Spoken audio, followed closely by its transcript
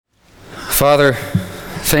Father,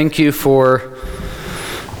 thank you for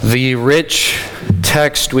the rich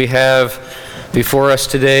text we have before us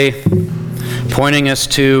today, pointing us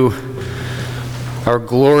to our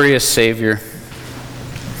glorious Savior.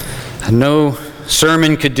 No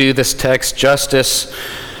sermon could do this text justice.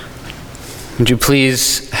 Would you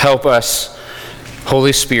please help us,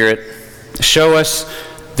 Holy Spirit, show us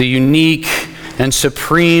the unique and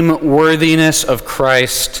supreme worthiness of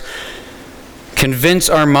Christ. Convince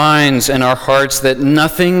our minds and our hearts that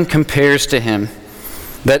nothing compares to Him,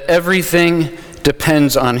 that everything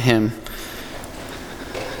depends on Him.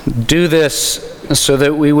 Do this so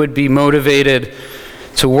that we would be motivated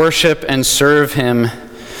to worship and serve Him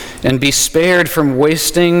and be spared from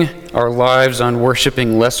wasting our lives on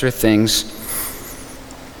worshiping lesser things.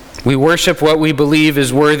 We worship what we believe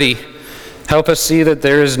is worthy. Help us see that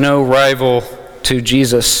there is no rival to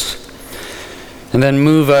Jesus. And then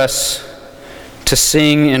move us to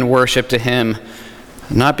sing and worship to Him,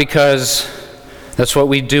 not because that's what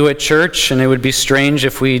we do at church, and it would be strange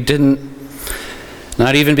if we didn't,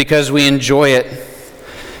 not even because we enjoy it,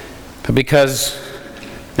 but because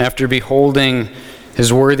after beholding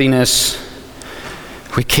His worthiness,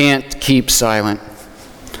 we can't keep silent.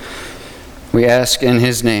 We ask in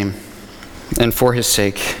His name and for His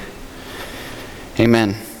sake.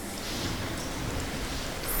 Amen.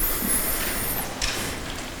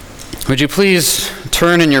 Would you please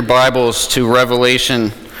turn in your Bibles to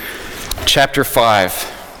Revelation chapter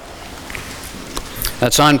 5.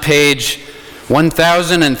 That's on page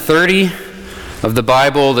 1030 of the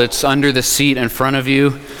Bible that's under the seat in front of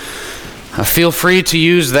you. Feel free to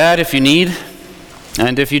use that if you need.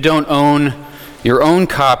 And if you don't own your own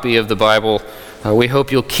copy of the Bible, we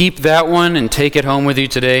hope you'll keep that one and take it home with you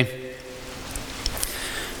today.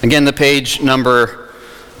 Again, the page number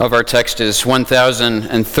of our text is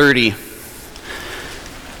 1030,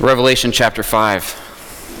 Revelation chapter 5.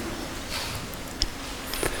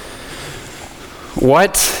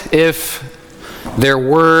 What if there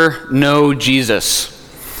were no Jesus?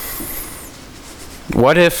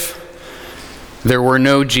 What if there were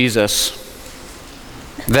no Jesus?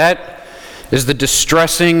 That is the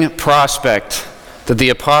distressing prospect that the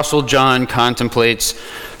Apostle John contemplates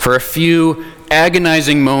for a few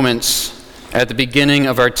agonizing moments at the beginning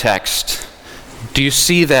of our text. Do you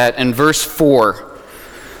see that in verse 4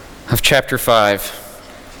 of chapter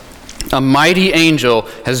 5? A mighty angel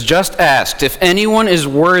has just asked if anyone is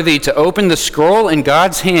worthy to open the scroll in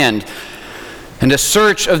God's hand, and a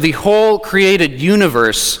search of the whole created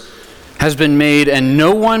universe has been made, and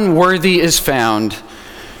no one worthy is found.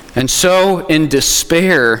 And so, in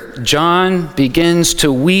despair, John begins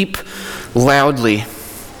to weep loudly.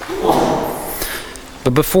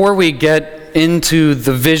 But before we get into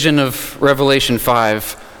the vision of Revelation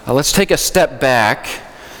 5, let's take a step back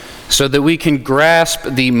so that we can grasp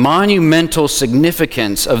the monumental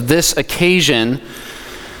significance of this occasion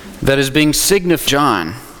that is being signified.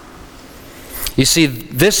 John. You see,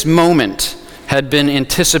 this moment had been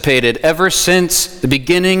anticipated ever since the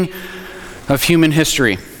beginning of human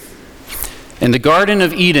history. In the Garden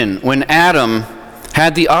of Eden, when Adam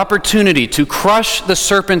had the opportunity to crush the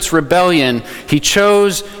serpent's rebellion, he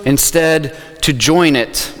chose instead to join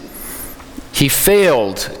it. He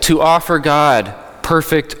failed to offer God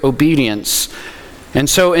perfect obedience. And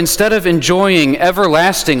so instead of enjoying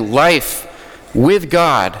everlasting life with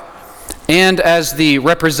God, and as the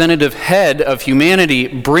representative head of humanity,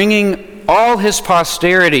 bringing all his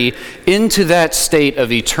posterity into that state of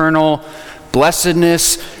eternal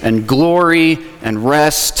blessedness and glory and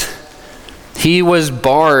rest, he was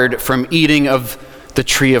barred from eating of the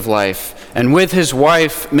tree of life, and with his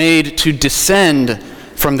wife made to descend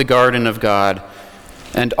from the garden of God.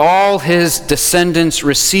 And all his descendants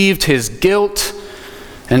received his guilt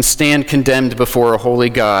and stand condemned before a holy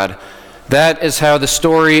God. That is how the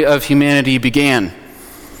story of humanity began,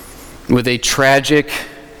 with a tragic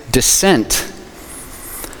descent.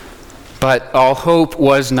 But all hope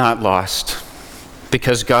was not lost,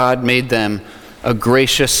 because God made them a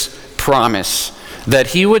gracious promise that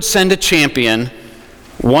He would send a champion,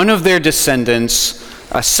 one of their descendants,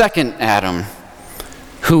 a second Adam,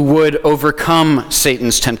 who would overcome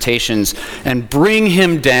Satan's temptations and bring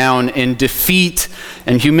him down in defeat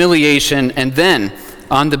and humiliation, and then,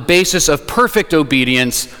 on the basis of perfect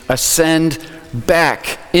obedience, ascend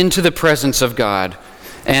back into the presence of God.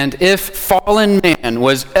 And if fallen man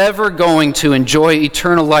was ever going to enjoy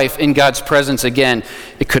eternal life in God's presence again,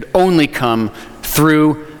 it could only come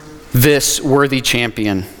through this worthy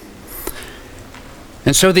champion.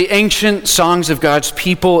 And so the ancient songs of God's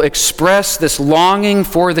people express this longing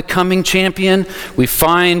for the coming champion. We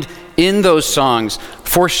find in those songs,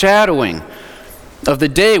 foreshadowing of the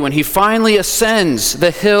day when he finally ascends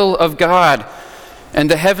the hill of God and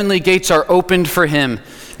the heavenly gates are opened for him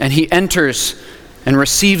and he enters and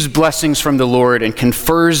receives blessings from the Lord and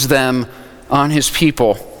confers them on his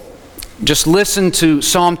people. Just listen to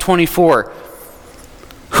Psalm 24.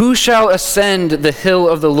 Who shall ascend the hill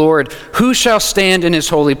of the Lord? Who shall stand in his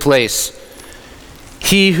holy place?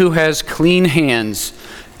 He who has clean hands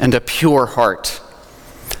and a pure heart.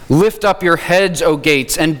 Lift up your heads, O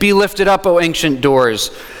gates, and be lifted up, O ancient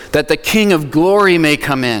doors, that the King of glory may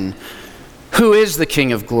come in. Who is the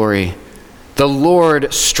King of glory? The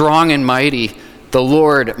Lord strong and mighty, the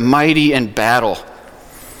Lord mighty in battle.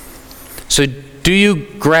 So do you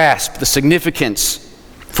grasp the significance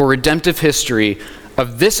for redemptive history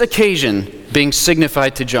of this occasion being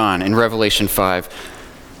signified to John in Revelation 5?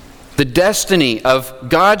 The destiny of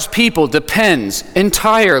God's people depends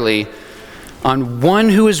entirely on one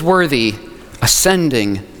who is worthy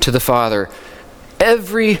ascending to the Father.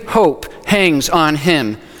 Every hope hangs on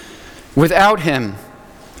him. Without him,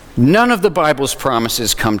 none of the Bible's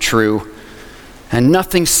promises come true, and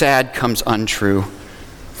nothing sad comes untrue.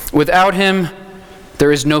 Without him,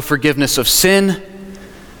 there is no forgiveness of sin,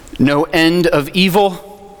 no end of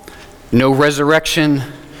evil, no resurrection,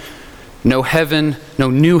 no heaven,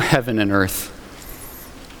 no new heaven and earth.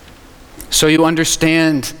 So you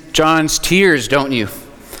understand John's tears, don't you?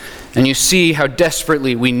 And you see how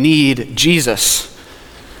desperately we need Jesus.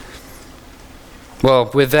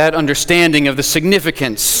 Well, with that understanding of the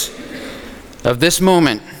significance of this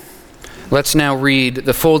moment, let's now read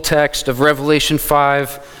the full text of Revelation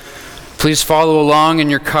 5. Please follow along in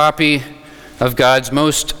your copy of God's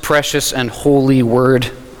most precious and holy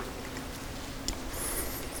word.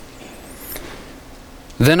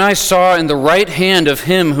 Then I saw in the right hand of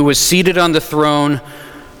him who was seated on the throne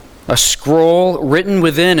a scroll written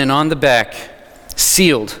within and on the back,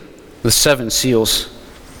 sealed with 7 seals.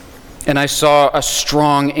 And I saw a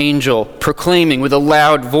strong angel proclaiming with a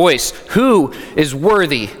loud voice, "Who is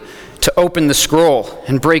worthy to open the scroll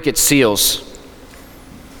and break its seals?"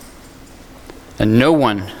 And no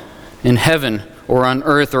one in heaven or on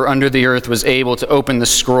earth or under the earth was able to open the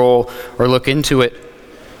scroll or look into it.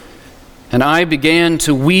 And I began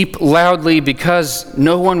to weep loudly because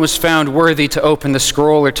no one was found worthy to open the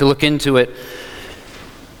scroll or to look into it.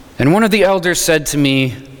 And one of the elders said to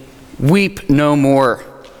me, "Weep no more.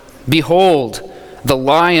 Behold, the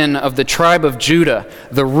Lion of the tribe of Judah,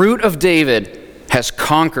 the Root of David, has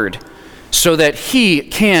conquered, so that he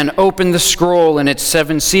can open the scroll and its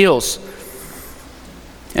 7 seals."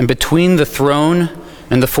 And between the throne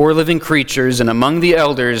and the 4 living creatures and among the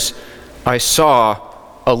elders, I saw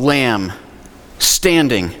a lamb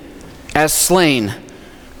standing as slain,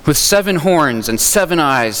 with 7 horns and 7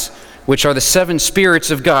 eyes, which are the 7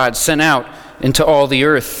 spirits of God sent out into all the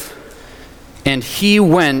earth. And he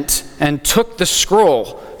went and took the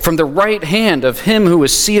scroll from the right hand of him who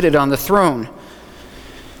was seated on the throne.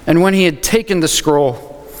 And when he had taken the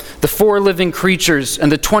scroll, the 4 living creatures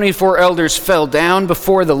and the 24 elders fell down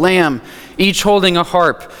before the Lamb, each holding a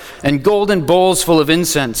harp and golden bowls full of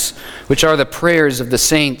incense, which are the prayers of the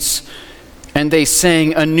saints. And they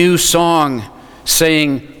sang a new song,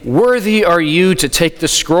 saying, "Worthy are you to take the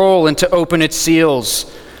scroll and to open its seals.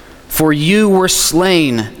 For you were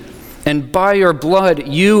slain, and by your blood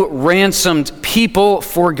you ransomed people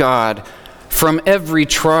for God from every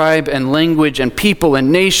tribe and language and people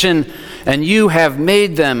and nation, and you have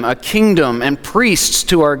made them a kingdom and priests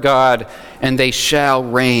to our God, and they shall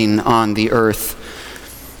reign on the earth."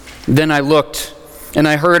 Then I looked, and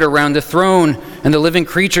I heard around the throne and the living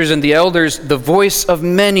creatures and the elders the voice of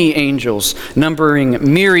many angels, numbering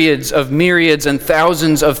myriads of myriads and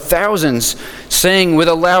thousands of thousands, saying with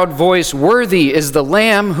a loud voice, "Worthy is the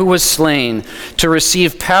Lamb who was slain to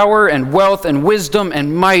receive power and wealth and wisdom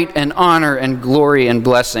and might and honor and glory and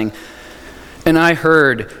blessing." And I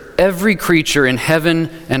heard every creature in heaven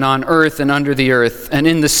and on earth and under the earth and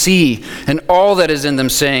in the sea and all that is in them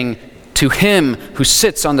saying, "To him who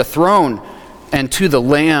sits on the throne and to the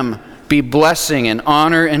Lamb be blessing and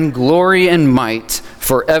honor and glory and might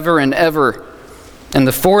forever and ever." And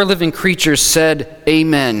the 4 living creatures said,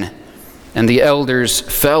 "Amen." And the elders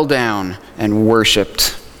fell down and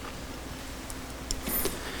worshiped.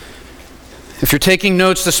 If you're taking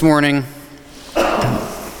notes this morning,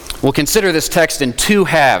 we'll consider this text in 2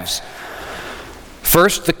 halves.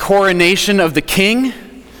 First, the coronation of the king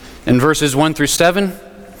in verses 1 through 7.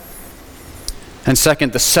 And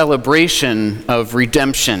second, the celebration of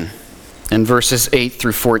redemption in verses 8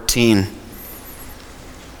 through 14.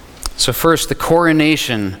 So first, the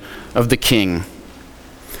coronation of the king.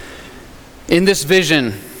 In this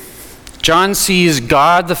vision, John sees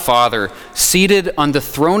God the Father seated on the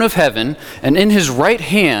throne of heaven, and in his right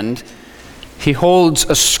hand he holds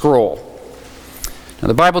a scroll. Now,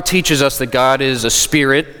 the Bible teaches us that God is a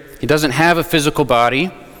spirit. He doesn't have a physical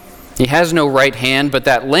body. He has no right hand, but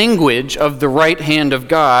that language of the right hand of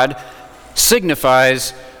God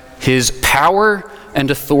signifies his power and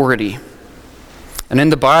authority. And in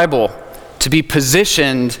the Bible, to be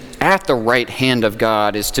positioned at the right hand of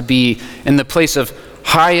God is to be in the place of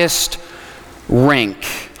highest rank,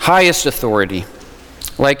 highest authority.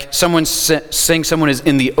 Like someone saying someone is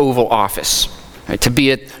in the Oval Office. Right? To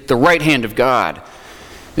be at the right hand of God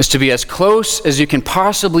is to be as close as you can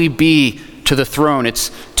possibly be to the throne.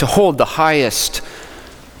 It's to hold the highest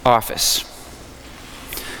office.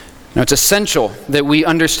 Now, it's essential that we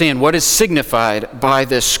understand what is signified by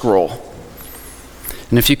this scroll.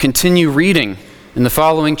 And if you continue reading in the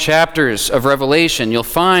following chapters of Revelation, you'll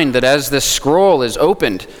find that as this scroll is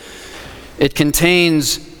opened, it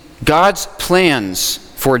contains God's plans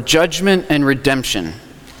for judgment and redemption.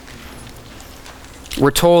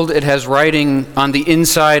 We're told it has writing on the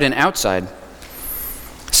inside and outside,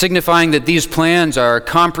 signifying that these plans are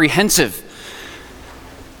comprehensive.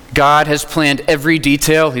 God has planned every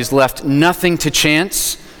detail. He's left nothing to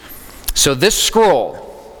chance. So this scroll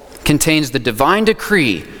contains the divine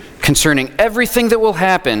decree concerning everything that will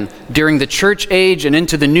happen during the church age and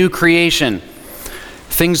into the new creation.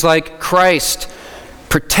 Things like Christ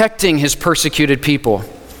protecting his persecuted people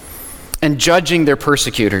and judging their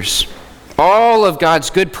persecutors. All of God's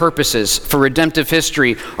good purposes for redemptive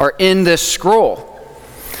history are in this scroll.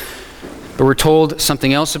 But we're told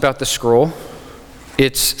something else about the scroll.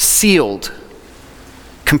 It's sealed,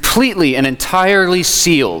 completely and entirely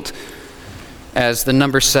sealed, as the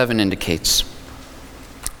number 7 indicates.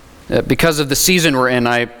 Because of the season we're in,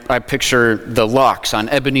 I picture the locks on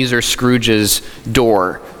Ebenezer Scrooge's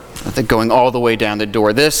door, going all the way down the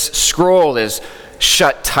door. This scroll is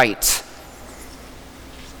shut tight.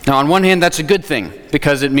 Now, on one hand, that's a good thing,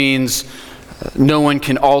 because it means no one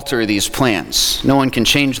can alter these plans. No one can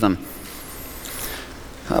change them.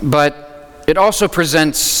 But it also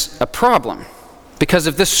presents a problem, because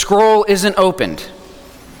if this scroll isn't opened,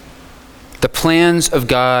 the plans of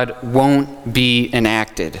God won't be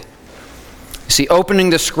enacted. You see, opening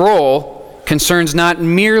the scroll concerns not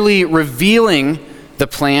merely revealing the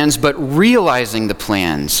plans, but realizing the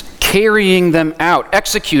plans, carrying them out,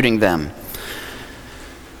 executing them.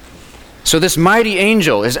 So this mighty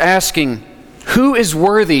angel is asking, who is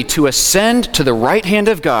worthy to ascend to the right hand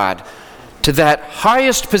of God, to that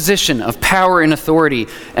highest position of power and authority,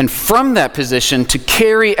 and from that position to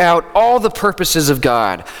carry out all the purposes of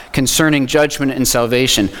God concerning judgment and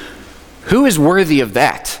salvation? Who is worthy of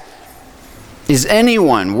that? Is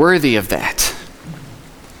anyone worthy of that?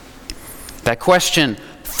 That question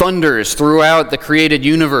thunders throughout the created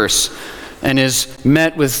universe and is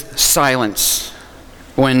met with silence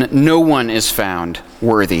when no one is found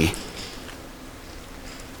worthy.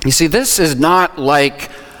 You see, this is not like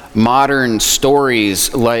modern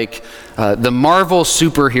stories like the Marvel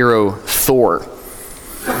superhero Thor.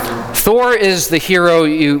 Thor is the hero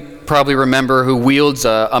you probably remember who wields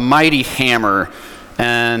a mighty hammer,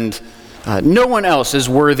 and no one else is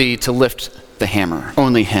worthy to lift the hammer,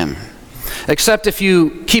 only him. Except if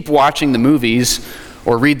you keep watching the movies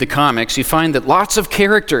or read the comics, you find that lots of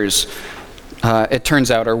characters, it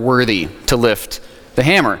turns out, are worthy to lift the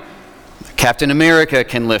hammer. Captain America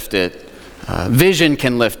can lift it. Vision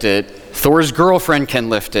can lift it. Thor's girlfriend can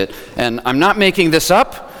lift it. And I'm not making this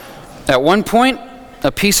up. At one point,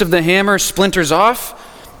 a piece of the hammer splinters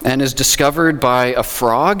off and is discovered by a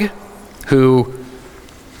frog who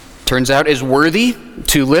turns out is worthy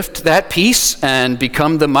to lift that piece and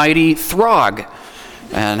become the mighty Throg,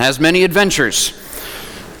 and has many adventures.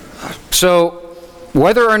 So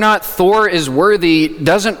whether or not Thor is worthy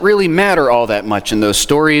doesn't really matter all that much in those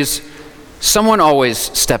stories. Someone always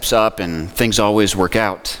steps up and things always work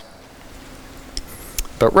out.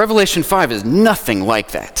 But Revelation 5 is nothing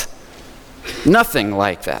like that. Nothing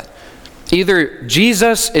like that. Either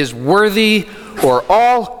Jesus is worthy or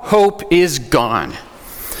all hope is gone.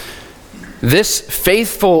 This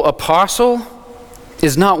faithful apostle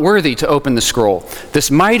is not worthy to open the scroll. This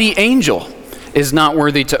mighty angel is not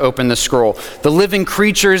worthy to open the scroll. The living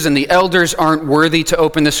creatures and the elders aren't worthy to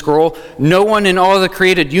open the scroll. No one in all the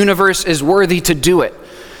created universe is worthy to do it.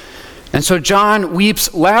 And so John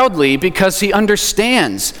weeps loudly because he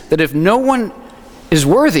understands that if no one is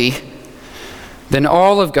worthy, then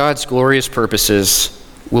all of God's glorious purposes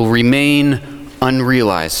will remain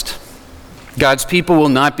unrealized. God's people will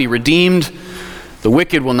not be redeemed. The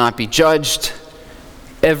wicked will not be judged.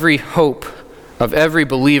 Every hope of every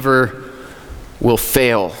believer will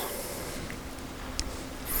fail.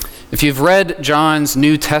 If you've read John's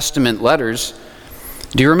New Testament letters,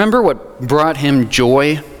 do you remember what brought him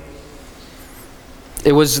joy?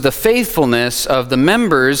 It was the faithfulness of the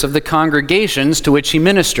members of the congregations to which he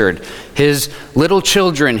ministered. His little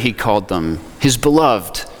children, he called them, his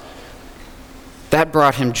beloved. That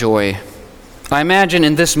brought him joy. I imagine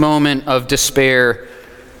in this moment of despair,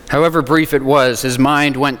 however brief it was, his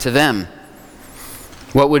mind went to them.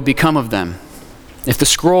 What would become of them? If the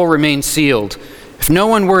scroll remained sealed, if no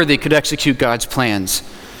one worthy could execute God's plans,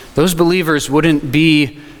 those believers wouldn't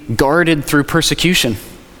be guarded through persecution.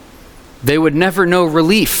 They would never know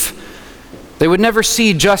relief. They would never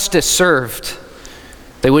see justice served.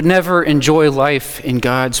 They would never enjoy life in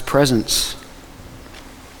God's presence.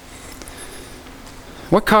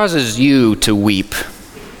 What causes you to weep?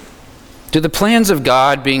 Do the plans of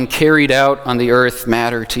God being carried out on the earth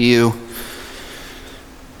matter to you?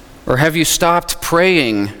 Or have you stopped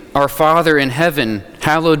praying, "Our Father in heaven,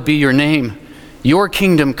 hallowed be your name. Your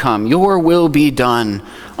kingdom come, your will be done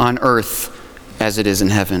on earth as it is in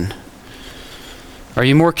heaven"? Are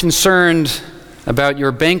you more concerned about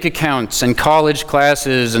your bank accounts and college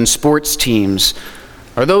classes and sports teams?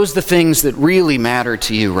 Are those the things that really matter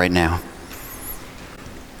to you right now?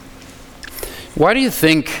 Why do you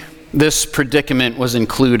think this predicament was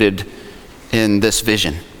included in this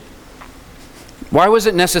vision? Why was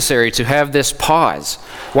it necessary to have this pause?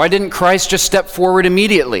 Why didn't Christ just step forward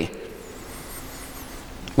immediately?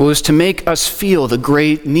 Well, it was to make us feel the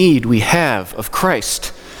great need we have of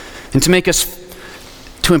Christ, and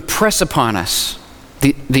to impress upon us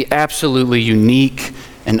the absolutely unique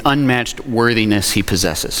and unmatched worthiness he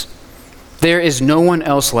possesses. There is no one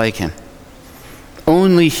else like him.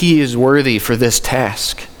 Only he is worthy for this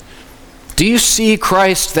task. Do you see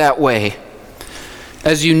Christ that way?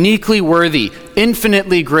 As uniquely worthy,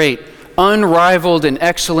 infinitely great, unrivaled in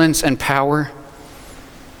excellence and power?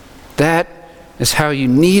 That is how you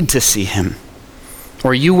need to see him,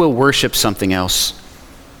 or you will worship something else,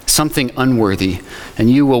 something unworthy, and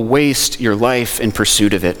you will waste your life in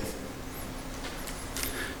pursuit of it.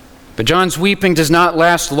 But John's weeping does not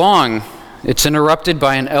last long. It's interrupted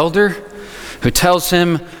by an elder who tells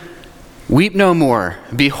him, "Weep no more.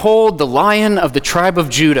 Behold, the Lion of the tribe of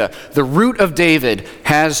Judah, the Root of David,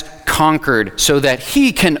 has conquered so that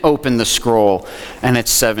he can open the scroll and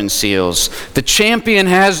its 7 seals. The champion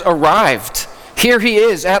has arrived. Here he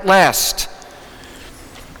is at last."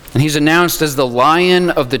 And he's announced as the Lion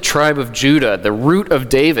of the tribe of Judah, the Root of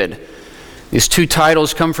David. These 2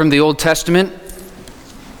 titles come from the Old Testament.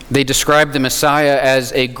 They describe the Messiah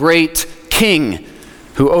as a great king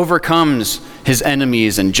who overcomes his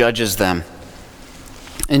enemies and judges them.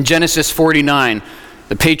 In Genesis 49,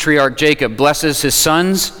 the patriarch Jacob blesses his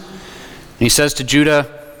sons, and he says to Judah,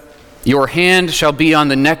 "Your hand shall be on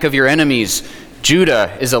the neck of your enemies.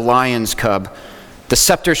 Judah is a lion's cub. The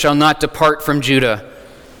scepter shall not depart from Judah,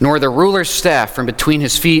 nor the ruler's staff from between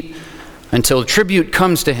his feet, until tribute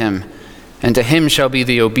comes to him, and to him shall be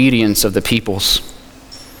the obedience of the peoples."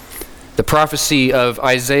 The prophecy of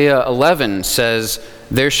Isaiah 11 says,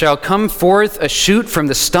 "There shall come forth a shoot from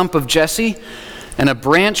the stump of Jesse, and a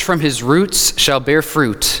branch from his roots shall bear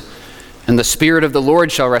fruit. And the Spirit of the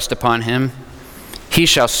Lord shall rest upon him. He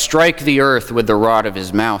shall strike the earth with the rod of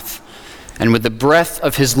his mouth, and with the breath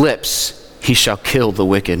of his lips he shall kill the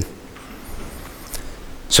wicked."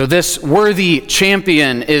 So this worthy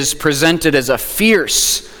champion is presented as a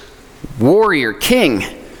fierce warrior king,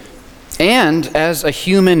 and as a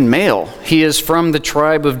human male. He is from the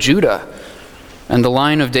tribe of Judah and the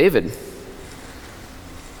line of David.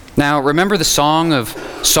 Now, remember the song of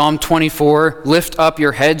Psalm 24, "Lift up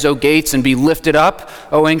your heads, O gates, and be lifted up,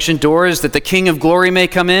 O ancient doors, that the King of glory may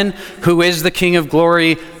come in." Who is the King of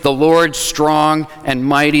glory? The Lord strong and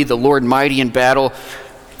mighty, the Lord mighty in battle.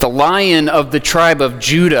 The Lion of the tribe of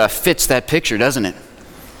Judah fits that picture, doesn't it?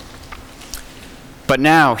 But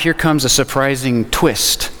now, here comes a surprising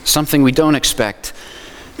twist, something we don't expect.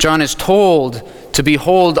 John is told to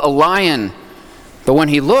behold a lion, but when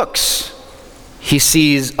he looks, he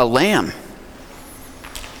sees a lamb.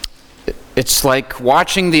 It's like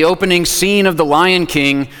watching the opening scene of The Lion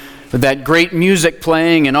King with that great music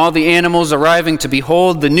playing and all the animals arriving to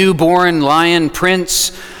behold the newborn lion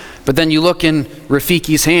prince. But then you look in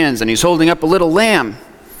Rafiki's hands and he's holding up a little lamb.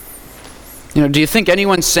 Do you think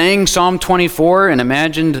anyone sang Psalm 24 and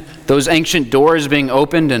imagined those ancient doors being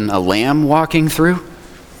opened and a lamb walking through?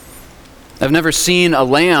 I've never seen a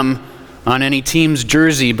lamb on any team's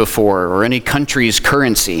jersey before or any country's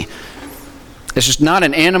currency. It's just not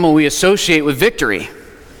an animal we associate with victory,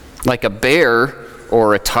 like a bear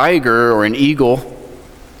or a tiger or an eagle.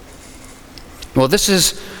 Well, this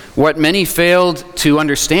is what many failed to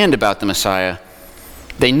understand about the Messiah.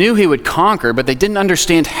 They knew he would conquer, but they didn't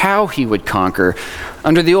understand how he would conquer.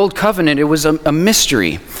 Under the Old Covenant, it was a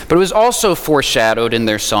mystery, but it was also foreshadowed in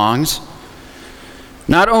their songs.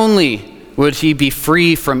 Not only would he be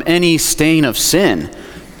free from any stain of sin,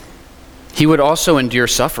 he would also endure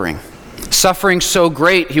suffering. Suffering so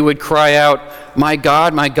great, he would cry out, my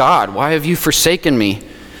God, why have you forsaken me?"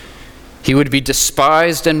 He would be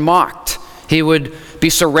despised and mocked. He would be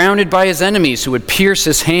surrounded by his enemies who would pierce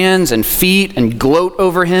his hands and feet and gloat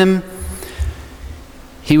over him.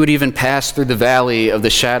 He would even pass through the valley of the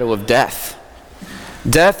shadow of death.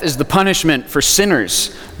 Death is the punishment for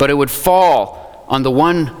sinners, but it would fall on the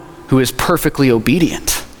one who is perfectly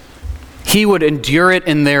obedient. He would endure it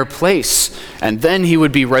in their place, and then he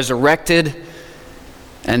would be resurrected,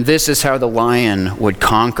 and this is how the lion would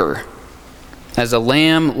conquer. As a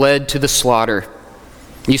lamb led to the slaughter.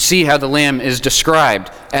 You see how the lamb is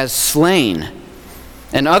described as slain.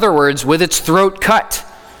 In other words, with its throat cut,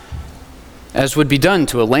 as would be done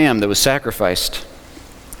to a lamb that was sacrificed.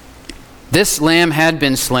 This lamb had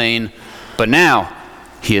been slain, but now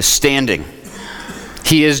he is standing.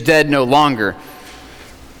 He is dead no longer.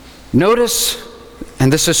 Notice,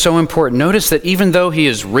 and this is so important, notice that even though he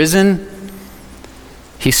is risen,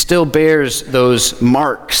 he still bears those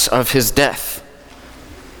marks of his death.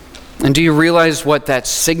 And do you realize what that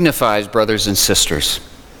signifies, brothers and sisters?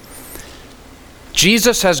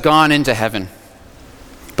 Jesus has gone into heaven,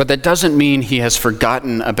 but that doesn't mean he has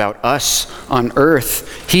forgotten about us on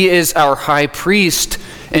earth. He is our high priest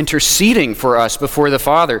interceding for us before the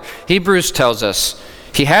Father. Hebrews tells us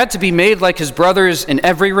he had to be made like his brothers in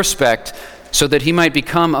every respect so that he might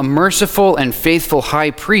become a merciful and faithful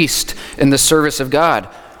high priest in the service of God.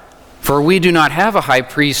 For we do not have a high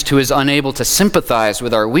priest who is unable to sympathize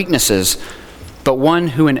with our weaknesses, but one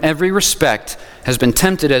who in every respect has been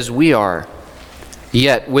tempted as we are,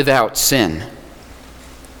 yet without sin.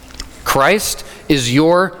 Christ is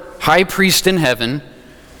your high priest in heaven.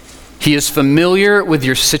 He is familiar with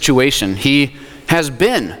your situation. He has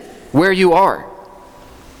been where you are,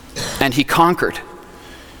 and he conquered.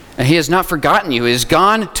 And he has not forgotten you. He has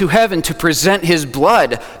gone to heaven to present his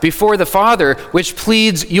blood before the Father, which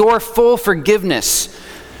pleads your full forgiveness.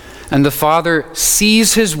 And the Father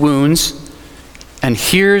sees his wounds and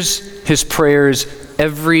hears his prayers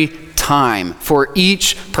every time for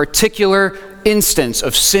each particular instance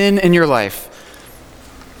of sin in your life.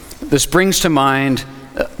 This brings to mind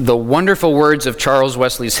the wonderful words of Charles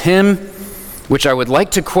Wesley's hymn, which I would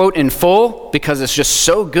like to quote in full because it's just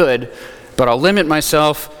so good, but I'll limit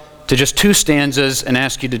myself to just 2 stanzas and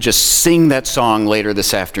ask you to just sing that song later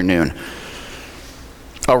this afternoon.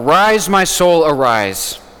 Arise, my soul,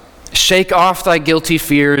 arise. Shake off thy guilty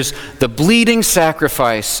fears. The bleeding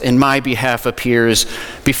sacrifice in my behalf appears.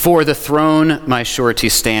 Before the throne my surety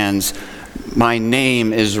stands. My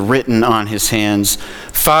name is written on his hands.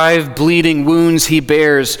 5 bleeding wounds he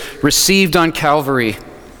bears, received on Calvary.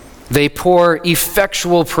 They pour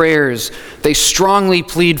effectual prayers. They strongly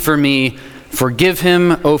plead for me. Forgive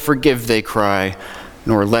him, oh forgive, they cry,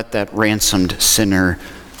 nor let that ransomed sinner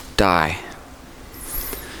die.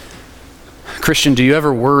 Christian, do you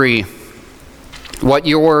ever worry what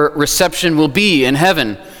your reception will be in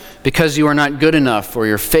heaven because you are not good enough or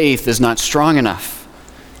your faith is not strong enough?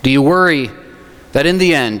 Do you worry that in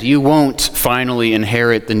the end you won't finally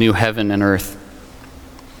inherit the new heaven and earth?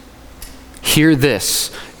 Hear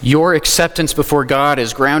this. Your acceptance before God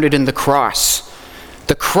is grounded in the cross.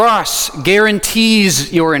 The cross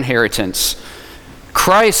guarantees your inheritance.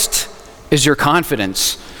 Christ is your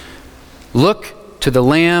confidence. Look to the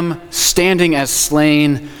Lamb standing as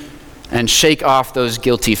slain and shake off those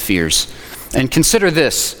guilty fears. And consider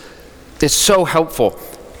this. It's so helpful.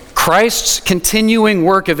 Christ's continuing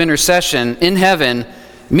work of intercession in heaven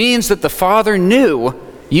means that the Father knew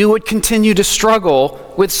you would continue to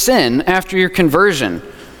struggle with sin after your conversion.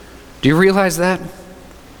 Do you realize that?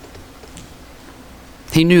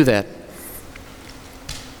 He knew that.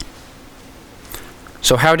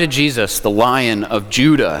 So how did Jesus, the Lion of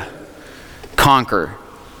Judah, conquer?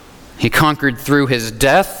 He conquered through his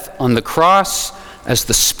death on the cross as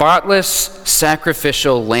the spotless,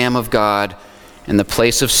 sacrificial Lamb of God in the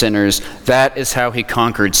place of sinners. That is how he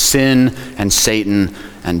conquered sin and Satan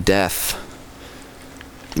and death.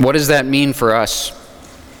 What does that mean for us?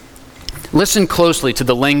 Listen closely to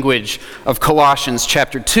the language of Colossians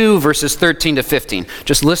chapter 2, verses 13 to 15.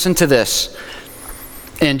 Just listen to this.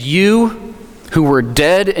 And you who were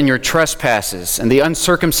dead in your trespasses and the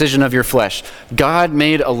uncircumcision of your flesh, God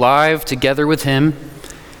made alive together with him,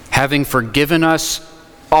 having forgiven us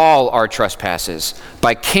all our trespasses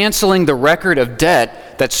by canceling the record of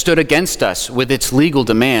debt that stood against us with its legal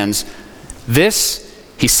demands. This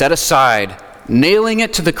he set aside, nailing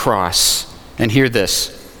it to the cross. And hear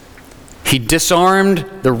this. He disarmed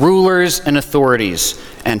the rulers and authorities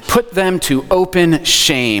and put them to open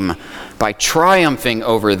shame by triumphing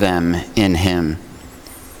over them in him.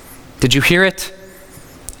 Did you hear it?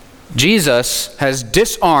 Jesus has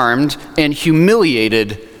disarmed and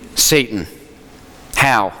humiliated Satan.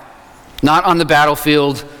 How? Not on the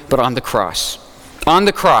battlefield, but on the cross. On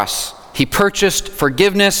the cross, he purchased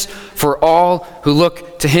forgiveness for all who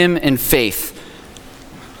look to him in faith.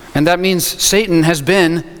 And that means Satan has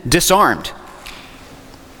been disarmed.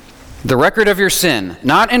 The record of your sin,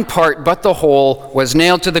 not in part but the whole, was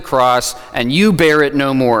nailed to the cross, and you bear it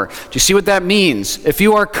no more. Do you see what that means? If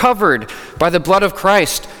you are covered by the blood of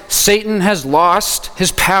Christ, Satan has lost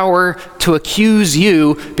his power to accuse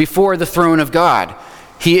you before the throne of God.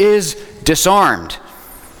 He is disarmed.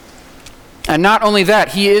 And not only that,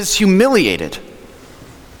 he is humiliated.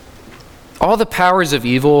 All the powers of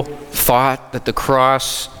evil thought that the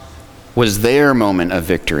cross was their moment of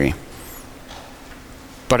victory.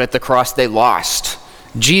 But at the cross they lost.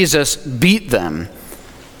 Jesus beat them.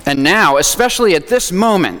 And now, especially at this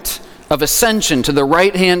moment of ascension to the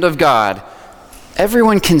right hand of God,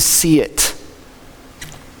 everyone can see it.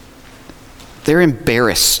 They're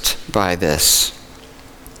embarrassed by this.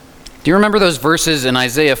 Do you remember those verses in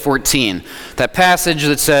Isaiah 14? That passage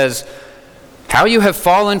that says, "How you have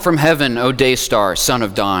fallen from heaven, O day star, son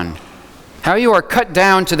of dawn. How you are cut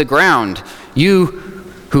down to the ground, you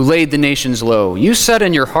who laid the nations low. You said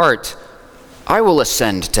in your heart, I will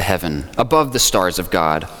ascend to heaven above the stars of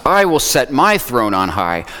God. I will set my throne on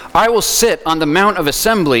high. I will sit on the mount of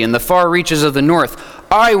assembly in the far reaches of the north.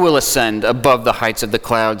 I will ascend above the heights of the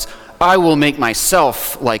clouds. I will make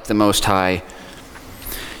myself like the Most High."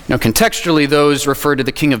 Now, contextually, those refer to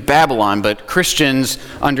the king of Babylon, but Christians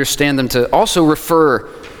understand them to also refer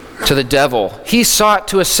to the devil. He sought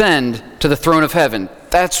to ascend to the throne of heaven.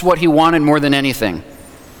 That's what he wanted more than anything,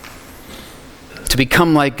 to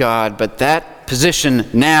become like God, but that position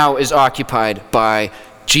now is occupied by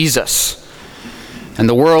Jesus. And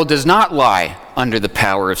the world does not lie under the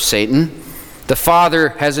power of Satan. The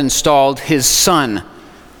Father has installed his Son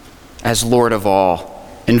as Lord of all,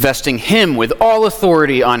 investing him with all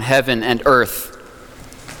authority on heaven and earth.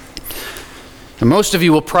 And most of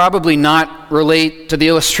you will probably not relate to the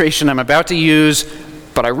illustration I'm about to use,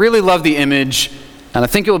 but I really love the image, and I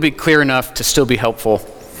think it will be clear enough to still be helpful.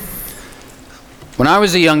 When I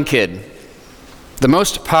was a young kid, the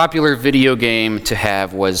most popular video game to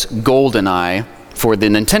have was GoldenEye for the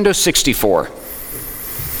Nintendo 64.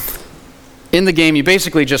 In the game, you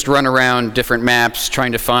basically just run around different maps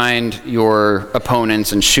trying to find your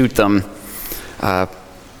opponents and shoot them. But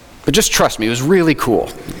just trust me, it was really cool,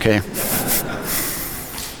 okay?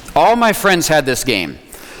 All my friends had this game.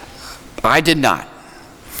 I did not.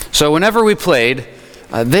 So whenever we played,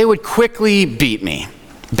 they would quickly beat me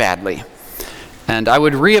badly. And I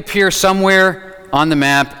would reappear somewhere on the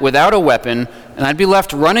map without a weapon, and I'd be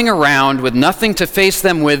left running around with nothing to face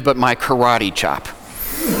them with but my karate chop.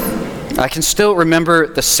 I can still remember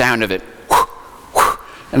the sound of it.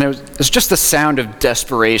 And it was just the sound of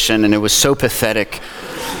desperation, and it was so pathetic.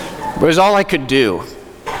 It was all I could do.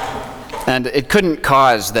 And it couldn't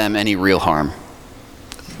cause them any real harm.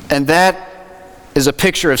 And that is a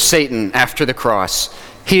picture of Satan after the cross.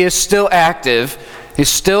 He is still active. He's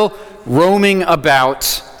still roaming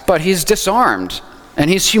about, but he's disarmed and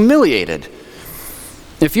he's humiliated.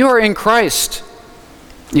 If you are in Christ,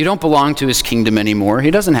 you don't belong to his kingdom anymore.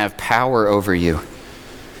 He doesn't have power over you.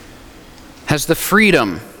 Has the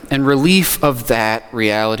freedom and relief of that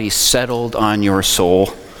reality settled on your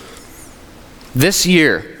soul? This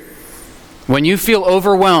year, when you feel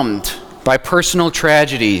overwhelmed by personal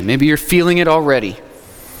tragedy, maybe you're feeling it already,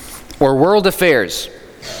 or world affairs,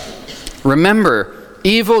 remember,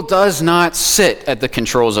 evil does not sit at the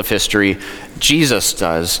controls of history. Jesus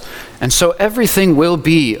does. And so everything will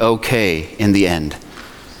be okay in the end.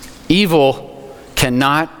 Evil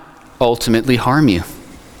cannot ultimately harm you.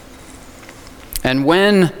 And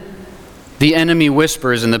when the enemy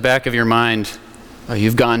whispers in the back of your mind, "Oh,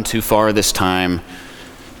 you've gone too far this time,"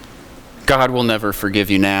 God will never forgive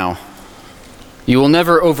you now. You will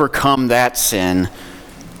never overcome that sin.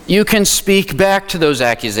 You can speak back to those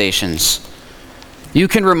accusations. You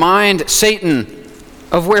can remind Satan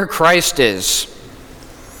of where Christ is.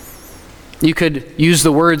 You could use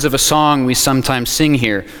the words of a song we sometimes sing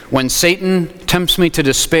here. When Satan tempts me to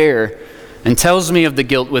despair and tells me of the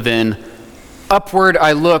guilt within, upward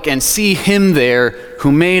I look and see him there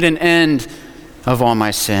who made an end of all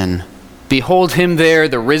my sin. Behold him there,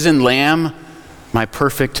 the risen Lamb, my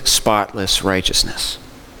perfect, spotless righteousness.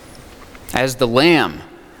 As the Lamb,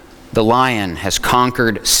 the Lion has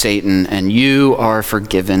conquered Satan, and you are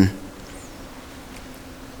forgiven.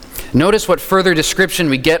 Notice what further description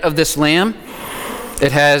we get of this Lamb.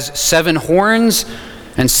 It has 7 horns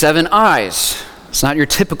and 7 eyes. It's not your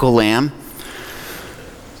typical lamb.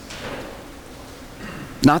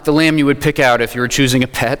 Not the lamb you would pick out if you were choosing a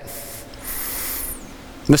pet.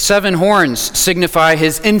 The 7 horns signify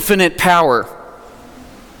his infinite power.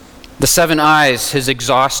 The 7 eyes, his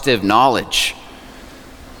exhaustive knowledge.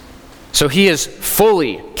 So he is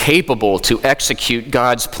fully capable to execute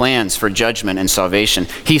God's plans for judgment and salvation.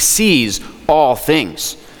 He sees all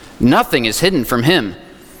things. Nothing is hidden from him.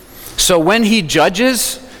 So when he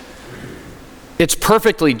judges, it's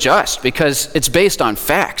perfectly just because it's based on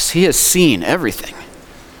facts. He has seen everything.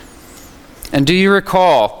 And do you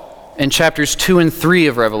recall in chapters 2 and 3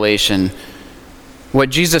 of Revelation what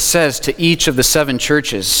Jesus says to each of the 7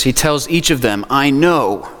 churches? He tells each of them, I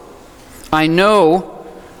know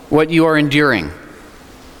what you are enduring.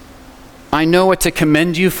 I know what to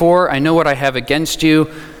commend you for. I know what I have against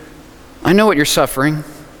you. I know what you're suffering.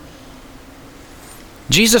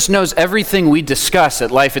 Jesus knows everything we discuss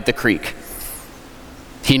at Life at the Creek.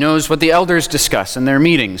 He knows what the elders discuss in their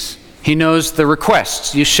meetings. He knows the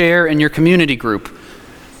requests you share in your community group.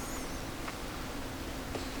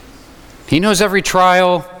 He knows every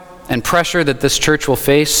trial and pressure that this church will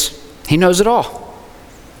face. He knows it all.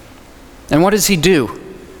 And what does he do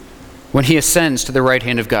when he ascends to the right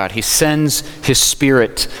hand of God? He sends his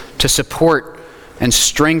Spirit to support and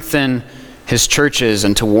strengthen his churches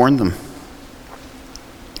and to warn them,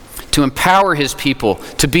 to empower his people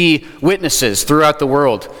to be witnesses throughout the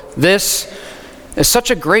world. This is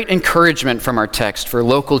such a great encouragement from our text for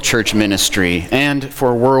local church ministry and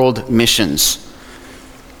for world missions.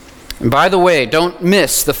 And by the way, don't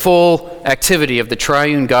miss the full activity of the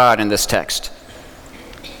triune God in this text.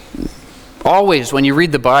 Always, when you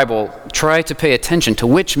read the Bible, try to pay attention to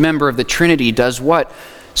which member of the Trinity does what,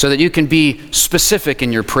 so that you can be specific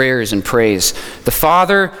in your prayers and praise. The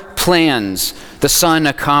Father plans, the Son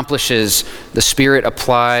accomplishes, the Spirit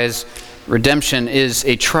applies. Redemption is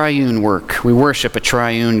a triune work. We worship a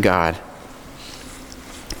triune God.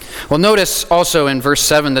 Well, notice also in verse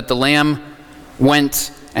 7 that the Lamb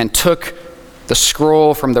went and took the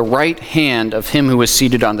scroll from the right hand of him who was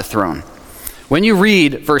seated on the throne. When you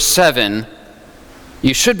read verse 7,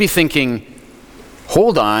 you should be thinking,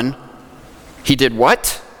 hold on, he did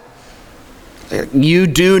what? You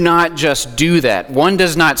do not just do that. One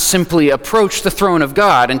does not simply approach the throne of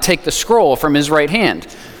God and take the scroll from his right hand.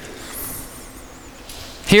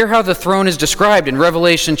 Hear how the throne is described in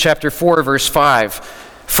Revelation chapter 4, verse 5.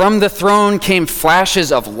 From the throne came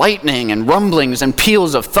flashes of lightning and rumblings and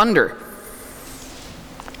peals of thunder.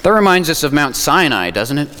 That reminds us of Mount Sinai,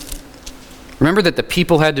 doesn't it? Remember that the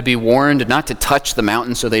people had to be warned not to touch the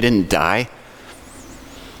mountain so they didn't die?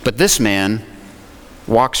 But this man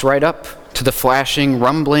walks right up to the flashing,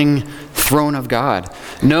 rumbling throne of God.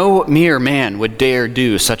 No mere man would dare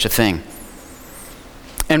do such a thing.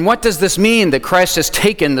 And what does this mean that Christ has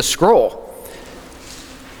taken the scroll?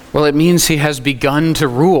 Well, it means he has begun to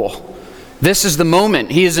rule. This is the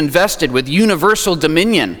moment he is invested with universal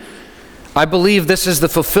dominion. I believe this is the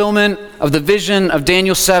fulfillment of the vision of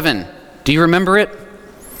Daniel 7. Do you remember it?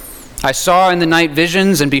 I saw in the night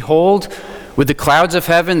visions, and behold, with the clouds of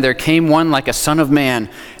heaven there came one like a son of man,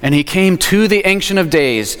 and he came to the Ancient of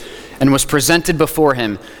Days and was presented before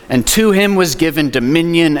him, and to him was given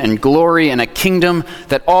dominion and glory and a kingdom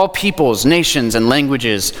that all peoples, nations, and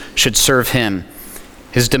languages should serve him.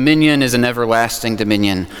 His dominion is an everlasting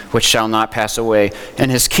dominion which shall not pass away,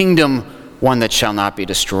 and his kingdom one that shall not be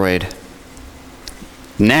destroyed.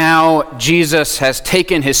 Now Jesus has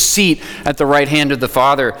taken his seat at the right hand of the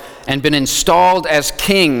Father and been installed as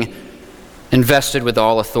king, invested with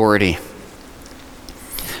all authority.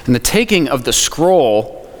 And the taking of the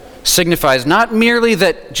scroll signifies not merely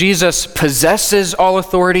that Jesus possesses all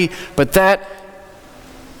authority, but that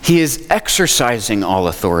he is exercising all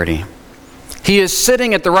authority. He is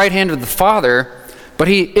sitting at the right hand of the Father, but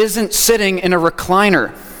he isn't sitting in a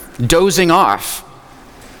recliner, dozing off.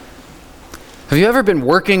 Have you ever been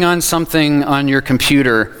working on something on your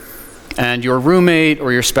computer and your roommate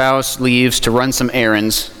or your spouse leaves to run some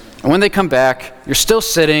errands, and when they come back, you're still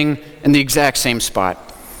sitting in the exact same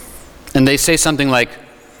spot, and they say something like,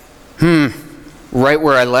 right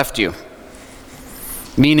where I left you.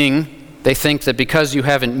 Meaning, they think that because you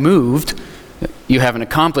haven't moved, you haven't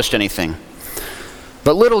accomplished anything.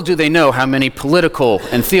 But little do they know how many political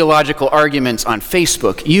and theological arguments on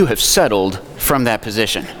Facebook you have settled from that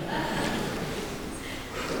position.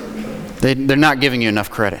 They're not giving you enough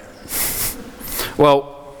credit.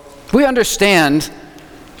 Well, we understand,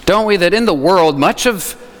 don't we, that in the world, much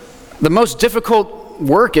of the most difficult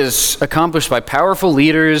work is accomplished by powerful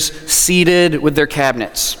leaders seated with their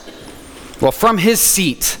cabinets. Well, from his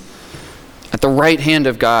seat at the right hand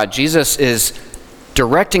of God, Jesus is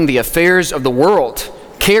directing the affairs of the world,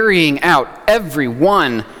 carrying out every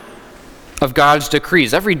one of God's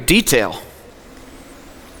decrees, every detail.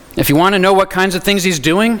 If you want to know what kinds of things he's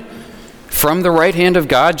doing from the right hand of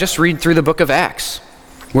God, just read through the book of Acts,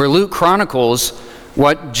 where Luke chronicles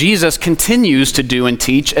what Jesus continues to do and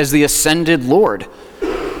teach as the ascended Lord.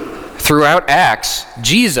 Throughout Acts,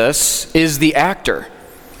 Jesus is the actor.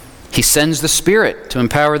 He sends the Spirit to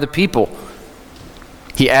empower the people.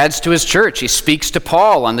 He adds to his church. He speaks to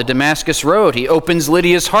Paul on the Damascus Road. He opens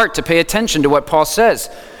Lydia's heart to pay attention to what Paul says.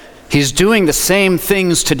 He's doing the same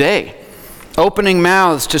things today, opening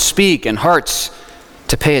mouths to speak and hearts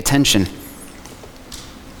to pay attention.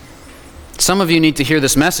 Some of you need to hear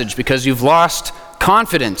this message because you've lost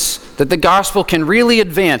confidence that the gospel can really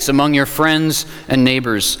advance among your friends and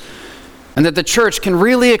neighbors, and that the church can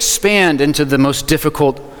really expand into the most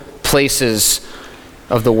difficult places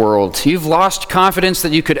of the world. You've lost confidence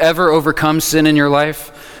that you could ever overcome sin in your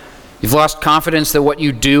life. You've lost confidence that what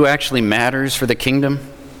you do actually matters for the kingdom.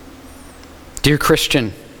 Dear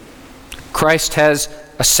Christian, Christ has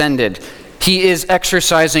ascended. He is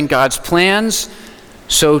exercising God's plans,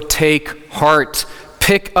 so take heart.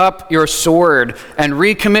 Pick up your sword and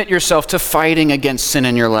recommit yourself to fighting against sin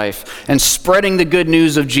in your life and spreading the good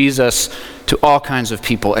news of Jesus to all kinds of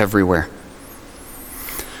people everywhere.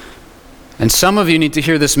 And some of you need to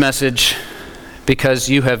hear this message because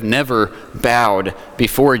you have never bowed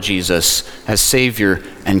before Jesus as Savior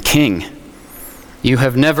and King. You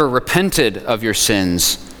have never repented of your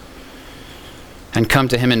sins and come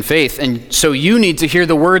to him in faith. And so you need to hear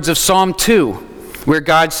the words of Psalm 2, where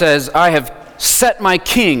God says, I have set my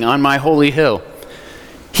king on my holy hill.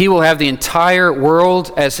 He will have the entire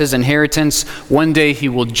world as his inheritance. One day he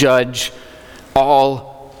will judge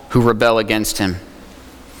all who rebel against him.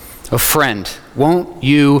 Oh, friend, won't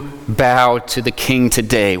you bow to the King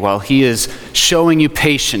today while he is showing you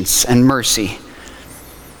patience and mercy?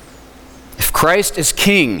 If Christ is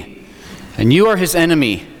King and you are his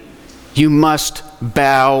enemy, you must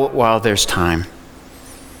bow while there's time.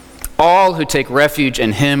 All who take refuge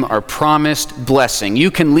in him are promised blessing. You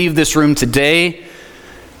can leave this room today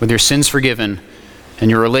with your sins forgiven and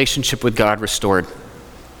your relationship with God restored.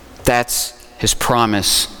 That's his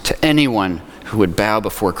promise to anyone who would bow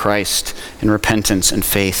before Christ in repentance and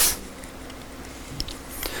faith.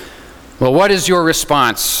 Well, what is your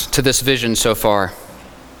response to this vision so far?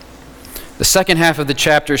 The second half of the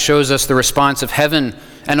chapter shows us the response of heaven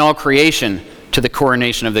and all creation to the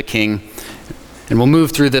coronation of the King. And we'll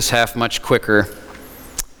move through this half much quicker.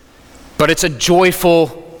 But it's a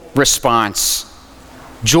joyful response,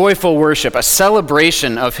 joyful worship, a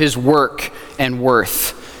celebration of his work and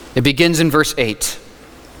worth. It begins in verse 8.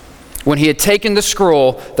 When he had taken the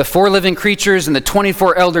scroll, the 4 living creatures and the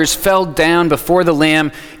 24 elders fell down before the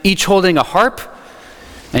Lamb, each holding a harp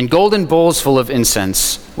and golden bowls full of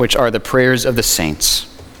incense, which are the prayers of the saints.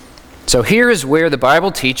 So here is where the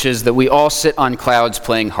Bible teaches that we all sit on clouds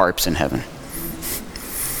playing harps in heaven.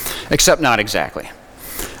 Except not exactly.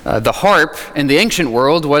 The harp in the ancient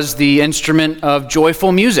world was the instrument of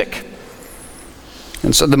joyful music.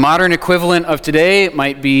 And so the modern equivalent of today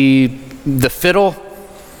might be the fiddle.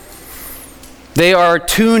 They are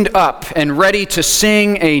tuned up and ready to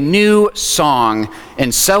sing a new song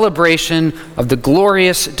in celebration of the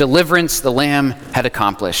glorious deliverance the Lamb had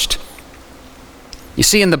accomplished. You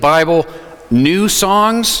see, in the Bible, new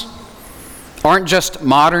songs aren't just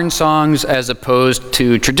modern songs as opposed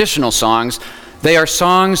to traditional songs. They are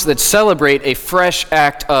songs that celebrate a fresh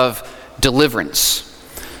act of deliverance.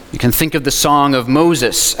 You can think of the song of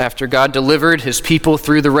Moses after God delivered his people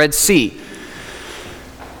through the Red Sea,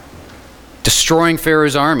 destroying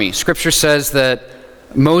Pharaoh's army. Scripture says that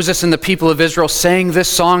Moses and the people of Israel sang this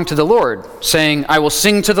song to the Lord, saying, I will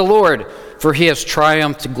sing to the Lord, for he has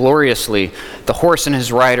triumphed gloriously. The horse and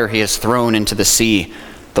his rider he has thrown into the sea.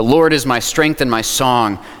 The Lord is my strength and my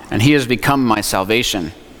song, and he has become my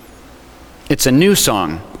salvation. It's a new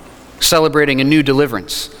song, celebrating a new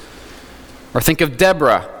deliverance. Or think of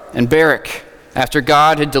Deborah and Barak, after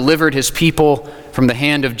God had delivered his people from the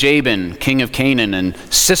hand of Jabin, king of Canaan, and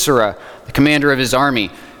Sisera, the commander of his army,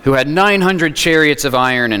 who had 900 chariots of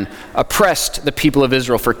iron and oppressed the people of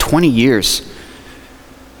Israel for 20 years.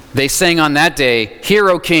 They sang on that day, "Hear,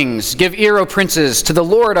 O kings, give ear, O princes, to the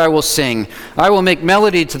Lord I will sing. I will make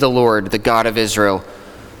melody to the Lord, the God of Israel.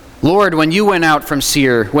 Lord, when you went out from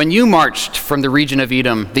Seir, when you marched from the region of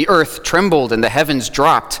Edom, the earth trembled and the heavens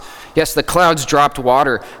dropped. Yes, the clouds dropped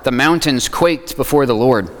water, the mountains quaked before the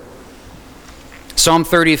Lord." Psalm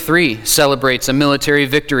 33 celebrates a military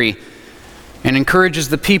victory and encourages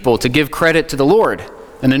the people to give credit to the Lord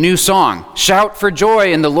in a new song. "Shout for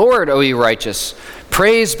joy in the Lord, O ye righteous.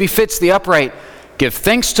 Praise befits the upright. Give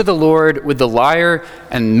thanks to the Lord with the lyre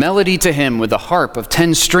and melody to him with the harp of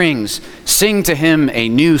 10 strings. Sing to him a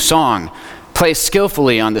new song. Play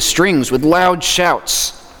skillfully on the strings with loud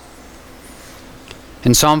shouts."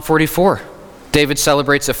 In Psalm 44, David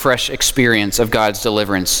celebrates a fresh experience of God's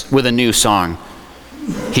deliverance with a new song.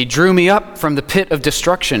 "He drew me up from the pit of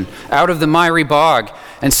destruction, out of the miry bog,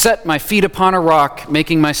 and set my feet upon a rock,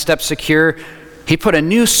 making my steps secure. He put a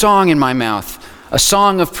new song in my mouth, a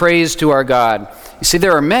song of praise to our God." You see,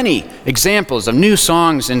 there are many examples of new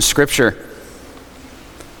songs in Scripture.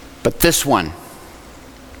 But this one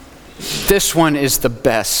is the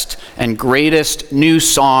best and greatest new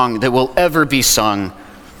song that will ever be sung.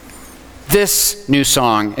 This new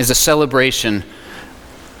song is a celebration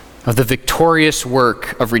of the victorious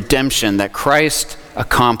work of redemption that Christ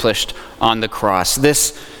accomplished on the cross.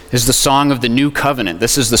 This is the song of the new covenant.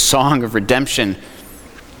 This is the song of redemption.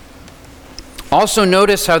 Also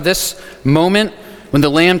notice how this moment, when the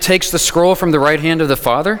Lamb takes the scroll from the right hand of the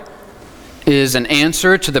Father, is an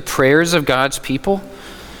answer to the prayers of God's people.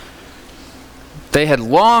 They had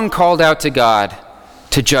long called out to God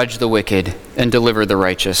to judge the wicked and deliver the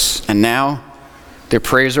righteous. And now their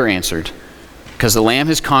prayers are answered because the Lamb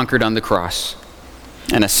has conquered on the cross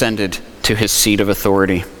and ascended to his seat of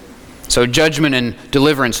authority. So judgment and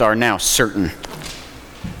deliverance are now certain.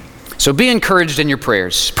 So be encouraged in your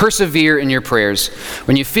prayers. Persevere in your prayers.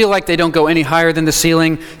 When you feel like they don't go any higher than the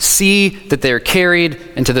ceiling, see that they are carried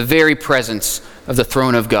into the very presence of the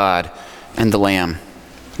throne of God and the Lamb,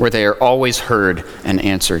 where they are always heard and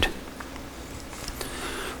answered.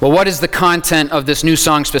 Well, what is the content of this new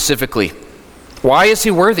song specifically? Why is he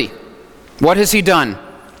worthy? What has he done?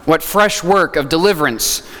 What fresh work of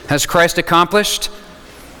deliverance has Christ accomplished?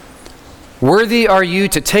 "Worthy are you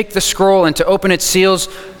to take the scroll and to open its seals,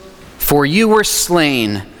 for you were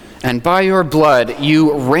slain, and by your blood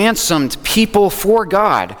you ransomed people for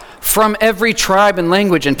God from every tribe and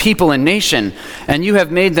language and people and nation, and you have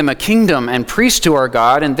made them a kingdom and priests to our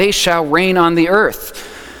God, and they shall reign on the earth."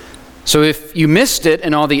 So if you missed it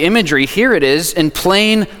in all the imagery, here it is in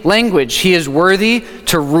plain language. He is worthy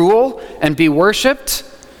to rule and be worshipped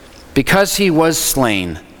because he was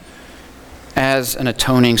slain as an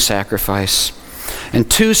atoning sacrifice. And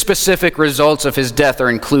 2 specific results of his death are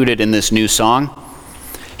included in this new song.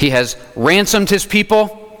 He has ransomed his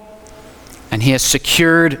people, and he has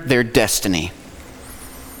secured their destiny.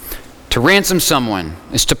 To ransom someone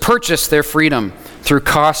is to purchase their freedom through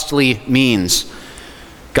costly means.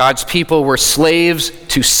 God's people were slaves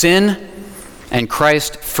to sin, and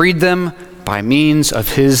Christ freed them by means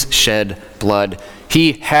of his shed blood.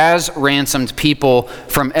 He has ransomed people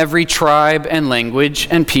from every tribe and language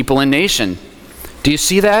and people and nation. Do you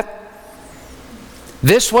see that?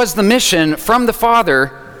 This was the mission from the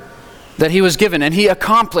Father that he was given, and he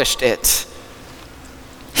accomplished it.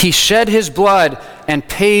 He shed his blood and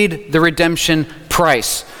paid the redemption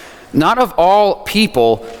price. Not of all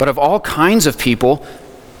people, but of all kinds of people.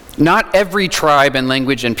 Not every tribe and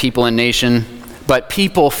language and people and nation, but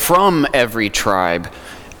people from every tribe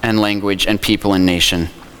and language and people and nation.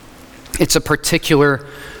 It's a particular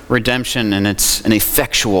redemption, and it's an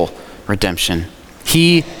effectual redemption.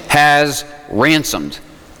 He has ransomed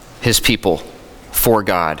his people for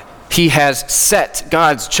God. He has set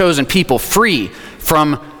God's chosen people free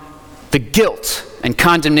from the guilt and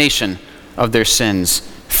condemnation of their sins,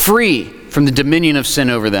 free from the dominion of sin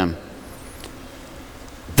over them.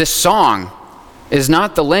 This song is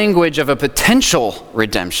not the language of a potential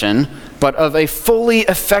redemption, but of a fully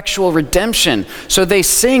effectual redemption. So they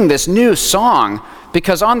sing this new song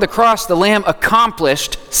because on the cross the Lamb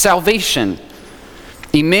accomplished salvation.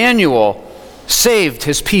 Emmanuel saved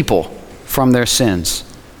his people from their sins.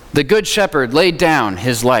 The Good Shepherd laid down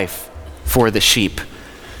his life for the sheep.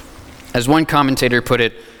 As one commentator put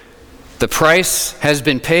it, the price has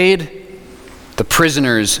been paid, the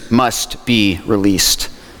prisoners must be released.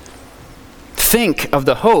 Think of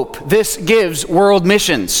the hope this gives world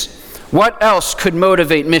missions. What else could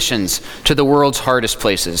motivate missions to the world's hardest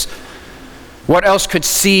places? What else could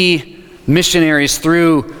see missionaries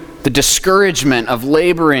through the discouragement of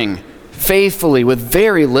laboring faithfully with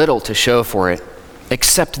very little to show for it,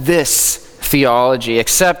 except this theology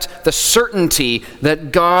except the certainty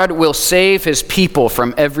that God will save his people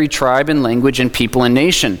from every tribe and language and people and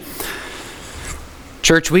nation.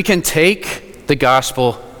 Church, we can take the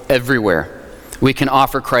gospel everywhere. We can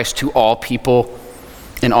offer Christ to all people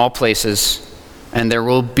in all places, and there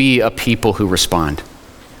will be a people who respond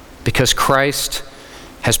because Christ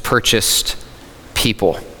has purchased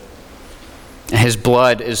people. And his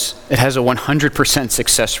blood has a 100%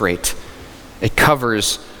 success rate.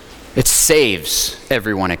 It saves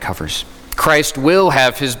everyone it covers. Christ will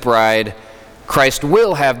have his bride. Christ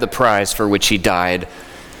will have the prize for which he died,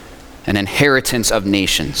 an inheritance of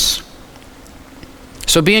nations.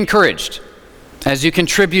 So be encouraged as you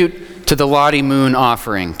contribute to the Lottie Moon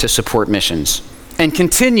offering to support missions. And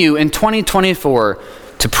continue in 2024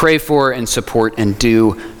 to pray for and support and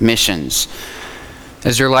do missions.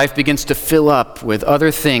 As your life begins to fill up with other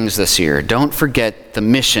things this year, don't forget the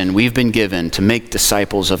mission we've been given to make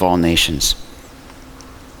disciples of all nations.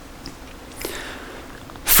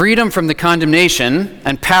 Freedom from the condemnation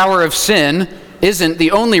and power of sin isn't the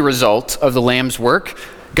only result of the Lamb's work.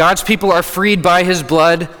 God's people are freed by his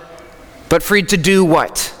blood, but freed to do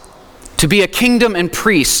what? To be a kingdom and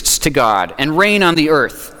priests to God and reign on the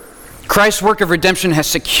earth. Christ's work of redemption has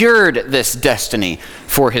secured this destiny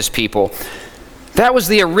for his people. That was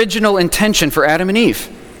the original intention for Adam and Eve.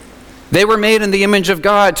 They were made in the image of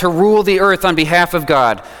God to rule the earth on behalf of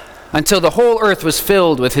God until the whole earth was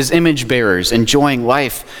filled with his image bearers, enjoying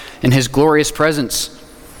life in his glorious presence.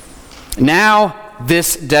 Now,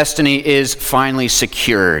 this destiny is finally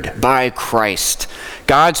secured by Christ.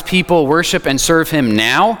 God's people worship and serve him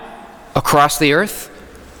now across the earth,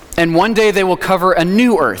 and one day they will cover a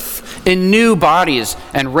new earth in new bodies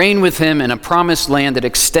and reign with him in a promised land that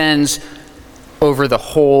extends over the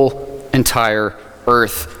whole entire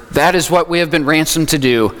earth. That is what we have been ransomed to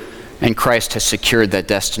do, and Christ has secured that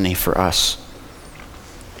destiny for us.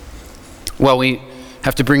 Well, we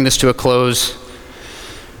have to bring this to a close.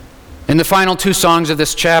 In the final two songs of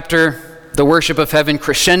this chapter, the worship of heaven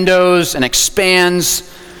crescendos and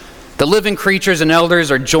expands. The living creatures and elders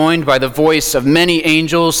are joined by the voice of many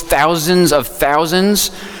angels, thousands of thousands,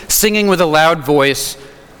 singing with a loud voice,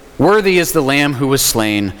 "Worthy is the Lamb who was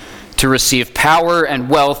slain, to receive power and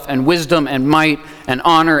wealth and wisdom and might and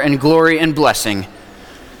honor and glory and blessing."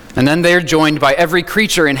 And then they are joined by every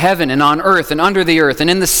creature in heaven and on earth and under the earth and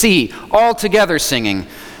in the sea, all together singing,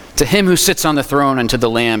 "To him who sits on the throne and to the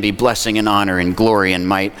Lamb be blessing and honor and glory and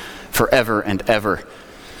might forever and ever."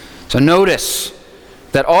 So notice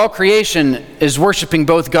that all creation is worshiping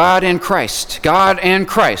both God and Christ. God and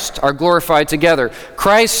Christ are glorified together.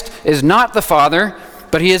 Christ is not the Father,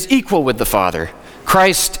 but he is equal with the Father.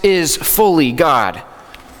 Christ is fully God.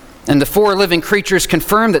 And the four living creatures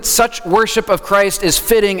confirm that such worship of Christ is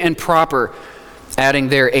fitting and proper, adding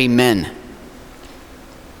their amen.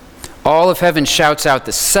 All of heaven shouts out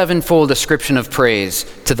the sevenfold description of praise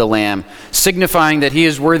to the Lamb, signifying that he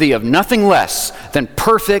is worthy of nothing less than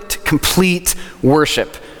perfect, complete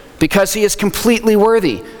worship, because he is completely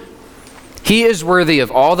worthy. He is worthy of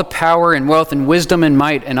all the power and wealth and wisdom and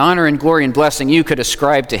might and honor and glory and blessing you could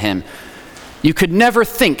ascribe to him. You could never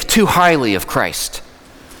think too highly of Christ.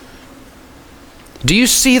 Do you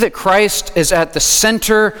see that Christ is at the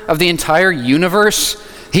center of the entire universe?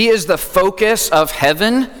 He is the focus of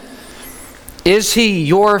heaven. Is he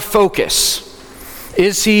your focus?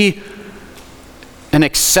 Is he an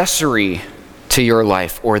accessory to your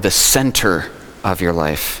life or the center of your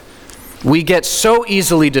life? We get so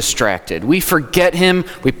easily distracted. We forget him.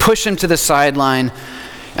 We push him to the sideline.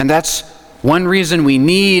 And that's one reason we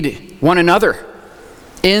need one another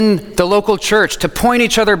in the local church to point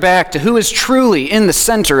each other back to who is truly in the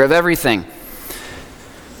center of everything.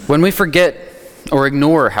 When we forget or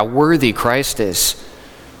ignore how worthy Christ is,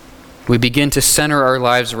 we begin to center our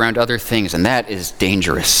lives around other things, and that is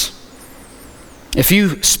dangerous. If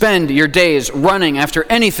you spend your days running after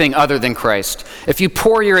anything other than Christ, if you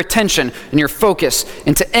pour your attention and your focus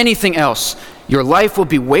into anything else, your life will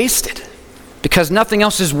be wasted because nothing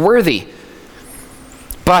else is worthy.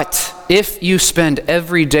 But if you spend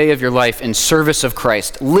every day of your life in service of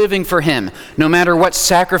Christ, living for him, no matter what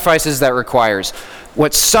sacrifices that requires,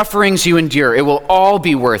 what sufferings you endure, it will all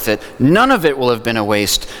be worth it. None of it will have been a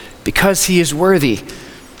waste because he is worthy.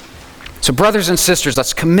 So brothers and sisters,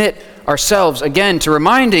 let's commit ourselves again to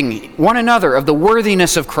reminding one another of the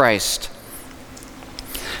worthiness of Christ.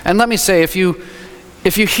 And let me say, if you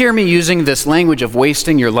hear me using this language of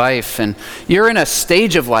wasting your life, and you're in a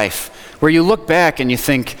stage of life where you look back and you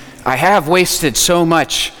think, I have wasted so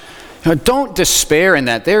much, don't despair in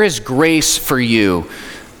that. There is grace for you.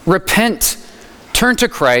 Repent, turn to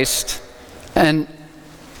Christ, and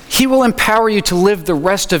He will empower you to live the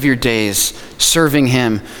rest of your days serving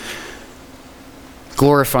Him,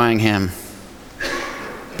 glorifying Him.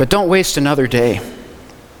 But don't waste another day.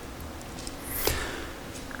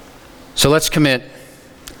 So let's commit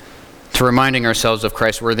to reminding ourselves of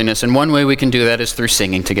Christ's worthiness. And one way we can do that is through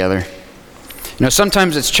singing together.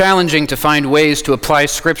 Sometimes it's challenging to find ways to apply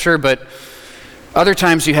Scripture, but other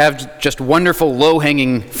times you have just wonderful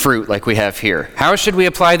low-hanging fruit like we have here. How should we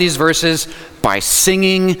apply these verses? By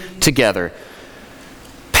singing together.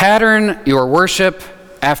 Pattern your worship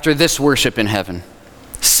after this worship in heaven.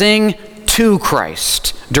 Sing to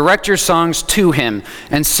Christ. Direct your songs to Him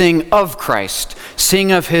and sing of Christ.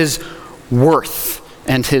 Sing of His worth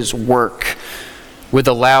and His work with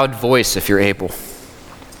a loud voice if you're able.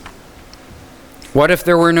 What if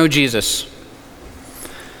there were no Jesus?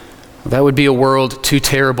 Well, that would be a world too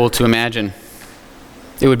terrible to imagine.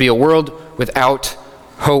 It would be a world without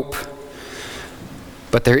hope.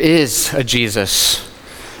 But there is a Jesus.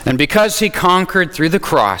 And because He conquered through the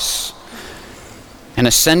cross and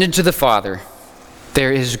ascended to the Father,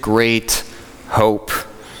 there is great hope.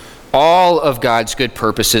 All of God's good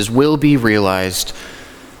purposes will be realized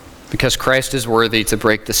because Christ is worthy to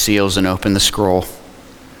break the seals and open the scroll.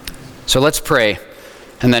 So let's pray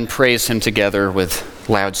and then praise Him together with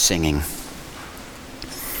loud singing.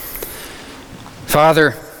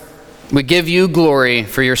 Father, we give You glory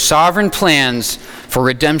for Your sovereign plans for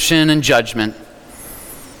redemption and judgment.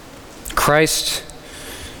 Christ,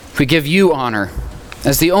 we give You honor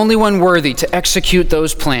as the only one worthy to execute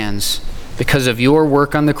those plans because of Your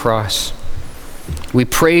work on the cross. We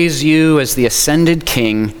praise You as the ascended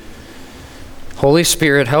King. Holy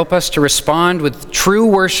Spirit, help us to respond with true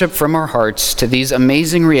worship from our hearts to these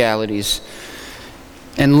amazing realities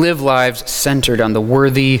and live lives centered on the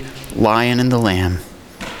worthy Lion and the Lamb.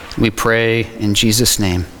 We pray in Jesus'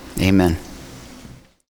 name. Amen.